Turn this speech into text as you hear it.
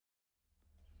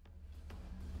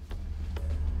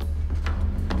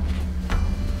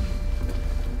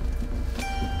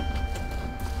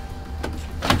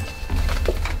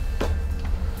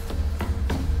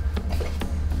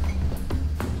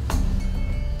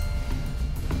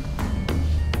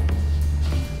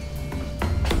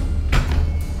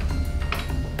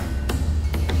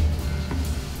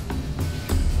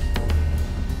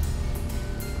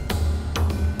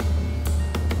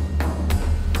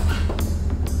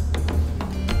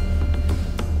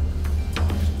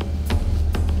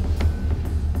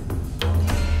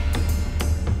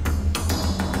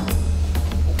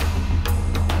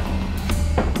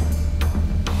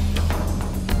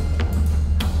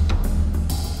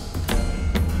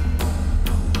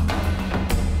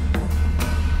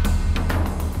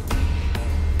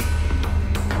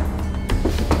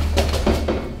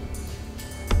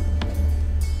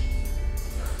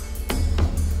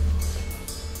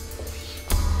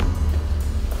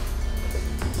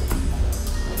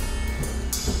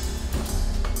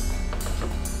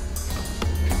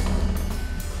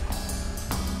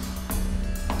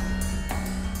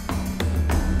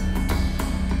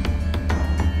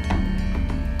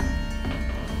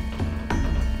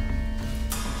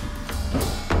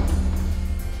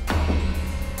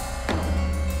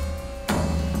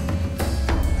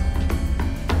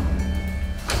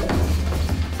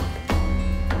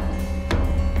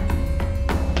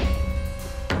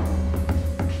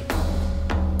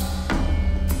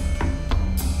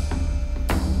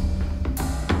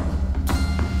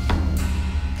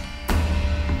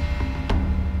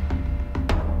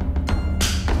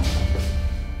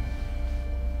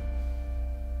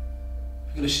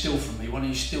you're going to steal from me, why don't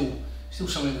you steal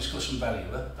something that's got some value,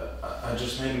 huh? I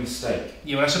just made a mistake.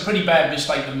 Yeah, well, that's a pretty bad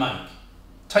mistake to make.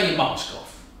 Take your mask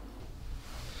off.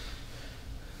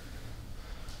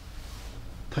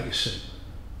 Take a seat.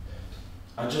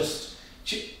 I just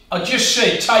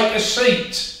said take a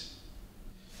seat.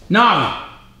 No!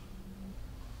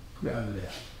 Put it over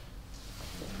there.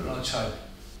 Put it on the table.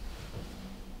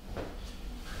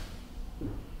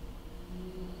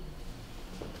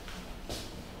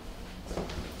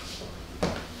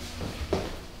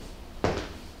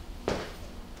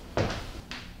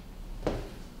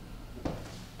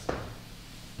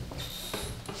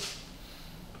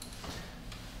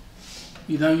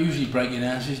 You don't usually break in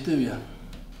houses, do you?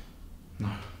 No.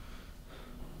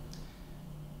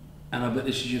 And I bet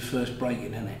this is your first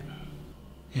break-in, isn't it?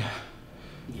 Yeah.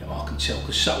 Yeah, well, I can tell,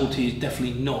 because subtlety is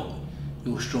definitely not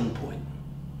your strong point.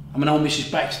 I mean, old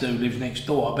Mrs. Baxter, who lives next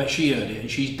door, I bet she heard it,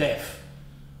 and she's deaf.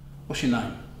 What's your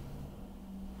name?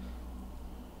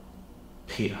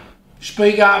 Peter.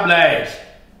 Speak up, lad.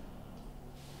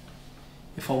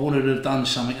 If I wanted to have done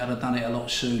something, I'd have done it a lot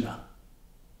sooner.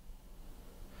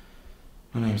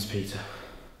 My name's Peter.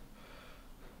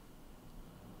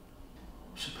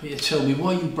 So Peter, tell me,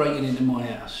 why are you breaking into my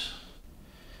house?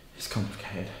 It's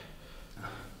complicated.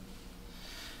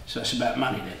 So it's about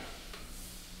money then?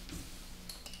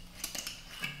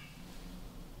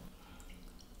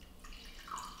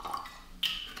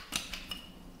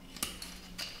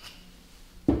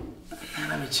 Now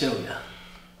let me tell you,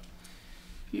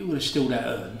 if you would have steal that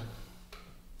urn,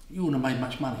 you wouldn't have made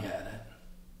much money out of that.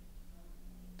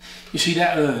 You see,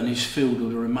 that urn is filled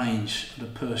with the remains of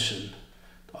the person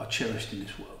that I cherished in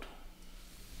this world.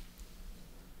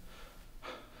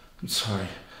 I'm sorry.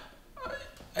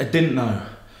 I didn't know.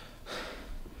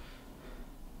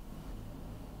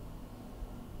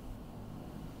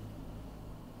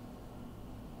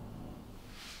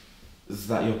 Is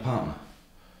that your partner?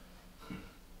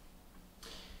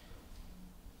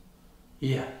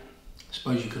 Yeah, I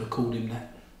suppose you could have called him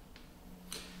that.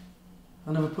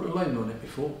 I never put a label on it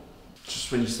before.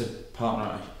 Just when you said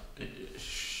partner, I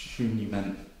assumed you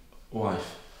meant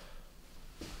wife.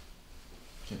 I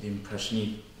get the impression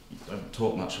you don't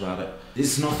talk much about it.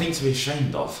 It's nothing to be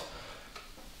ashamed of.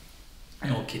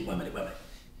 Hang on, kid, wait a minute.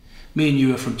 Me and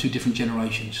you are from two different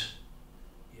generations.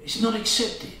 It's not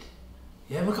accepted.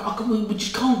 Yeah, we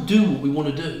just can't do what we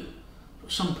want to do.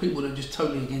 But some people are just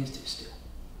totally against it still.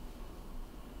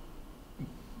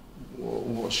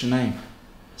 What's your name?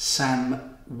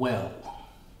 Samuell.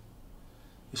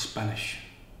 It's Spanish.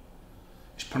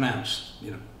 It's pronounced,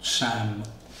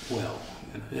 Samuell.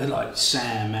 They're like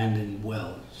Sam and in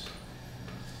Wells.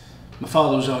 My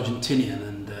father was Argentinian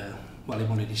and, well, he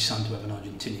wanted his son to have an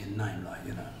Argentinian name,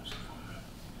 So.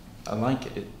 I like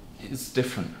it. It's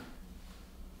different.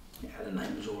 Yeah, the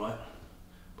name was alright.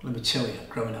 But let me tell you,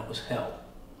 growing up was hell.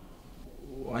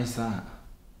 Why's that?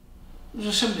 It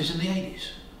was the 70s and the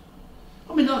 80s.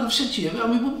 I mean, like I've said to you,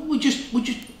 we just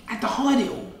had to hide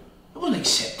it all. It wasn't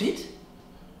accepted.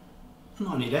 And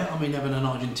not only that, having an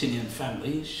Argentinian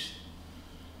family is,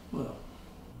 well...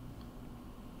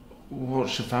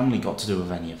 What's your family got to do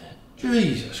with any of it?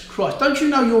 Jesus Christ, don't you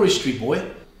know your history, boy?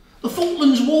 The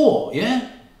Falklands War, yeah?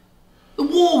 The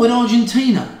war with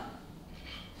Argentina.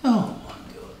 Oh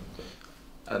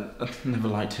my God. I never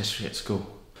liked history at school.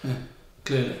 Yeah,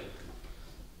 clearly.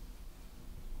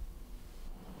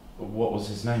 What was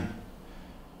his name?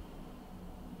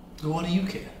 Why do you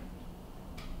care?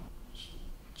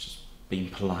 Just being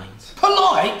polite.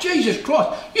 Polite? Jesus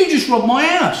Christ, you just robbed my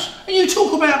house and you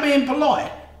talk about being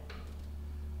polite.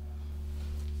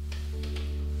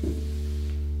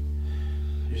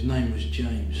 His name was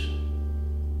James.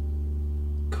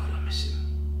 God, I miss him.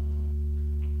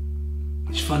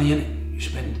 It's funny, isn't it? You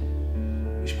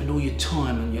spend all your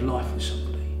time and your life with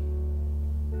somebody.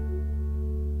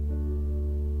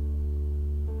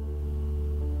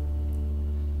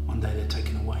 One day they're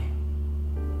taken away.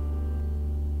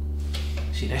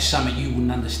 See, that's something you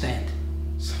wouldn't understand.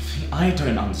 Something I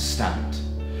don't understand.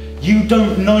 You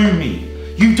don't know me.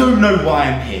 You don't know why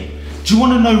I'm here. Do you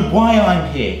want to know why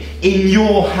I'm here? In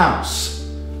your house.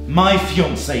 My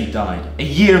fiancée died a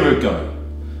year ago.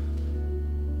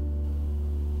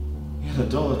 We had a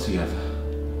daughter together.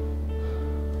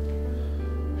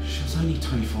 She was only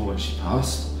 24 when she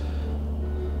passed.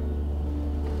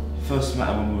 First met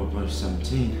her when we were both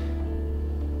 17.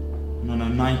 And on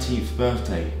her 19th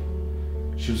birthday,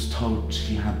 she was told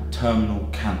she had terminal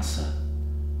cancer.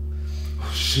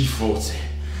 She fought it.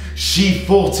 She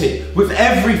fought it with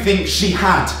everything she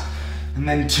had. And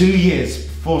then 2 years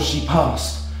before she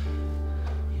passed,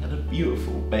 we had a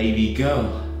beautiful baby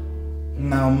girl.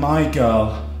 Now my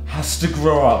girl has to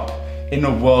grow up in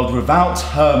a world without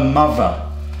her mother.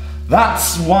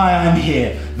 That's why I'm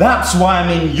here. That's why I'm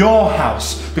in your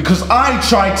house. Because I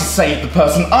tried to save the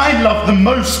person I love the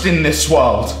most in this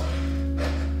world.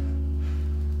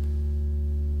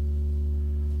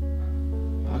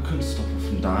 I couldn't stop her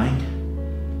from dying.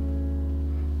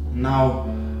 Now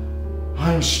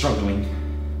I'm struggling.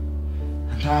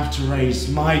 And I have to raise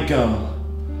my girl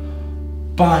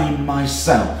by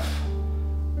myself.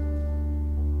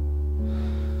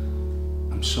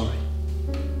 I'm sorry.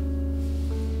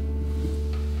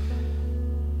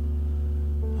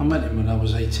 I met him when I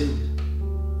was 18.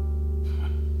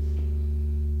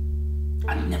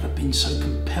 I'd never been so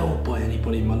compelled by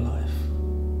anybody in my life.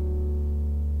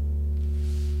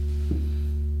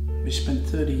 We spent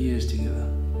 30 years together.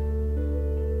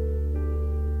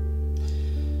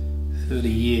 30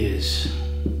 years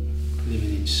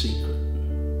living in secret.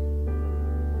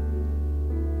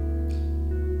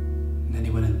 And then he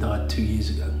went and died 2 years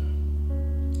ago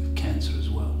of cancer as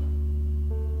well.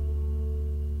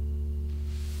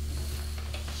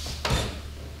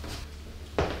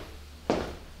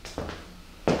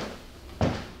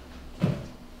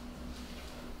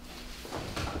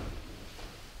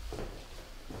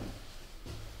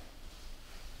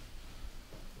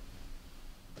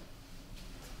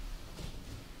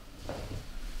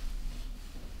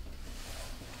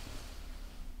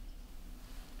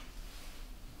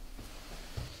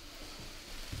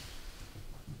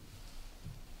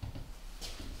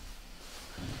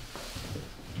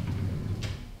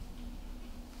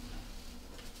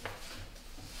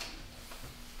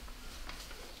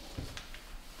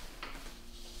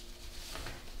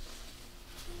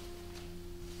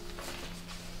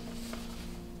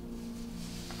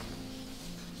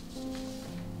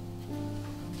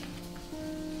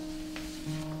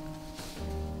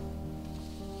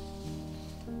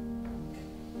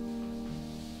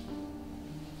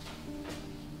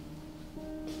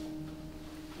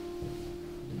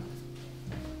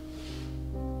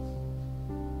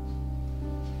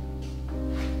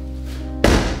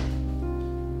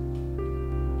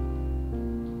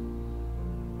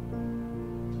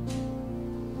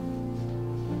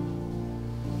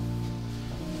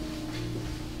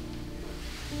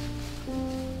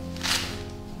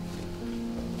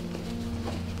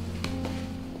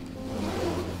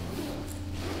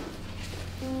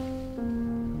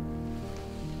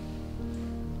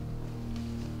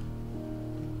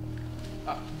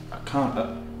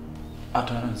 I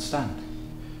don't understand.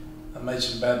 I made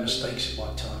some bad mistakes in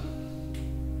my time.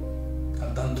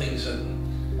 I've done things that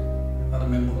other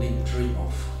men wouldn't even dream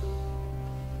of.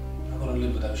 I've got to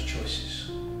live with those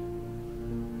choices.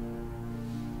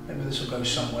 Maybe this will go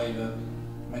some way to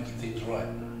making things right.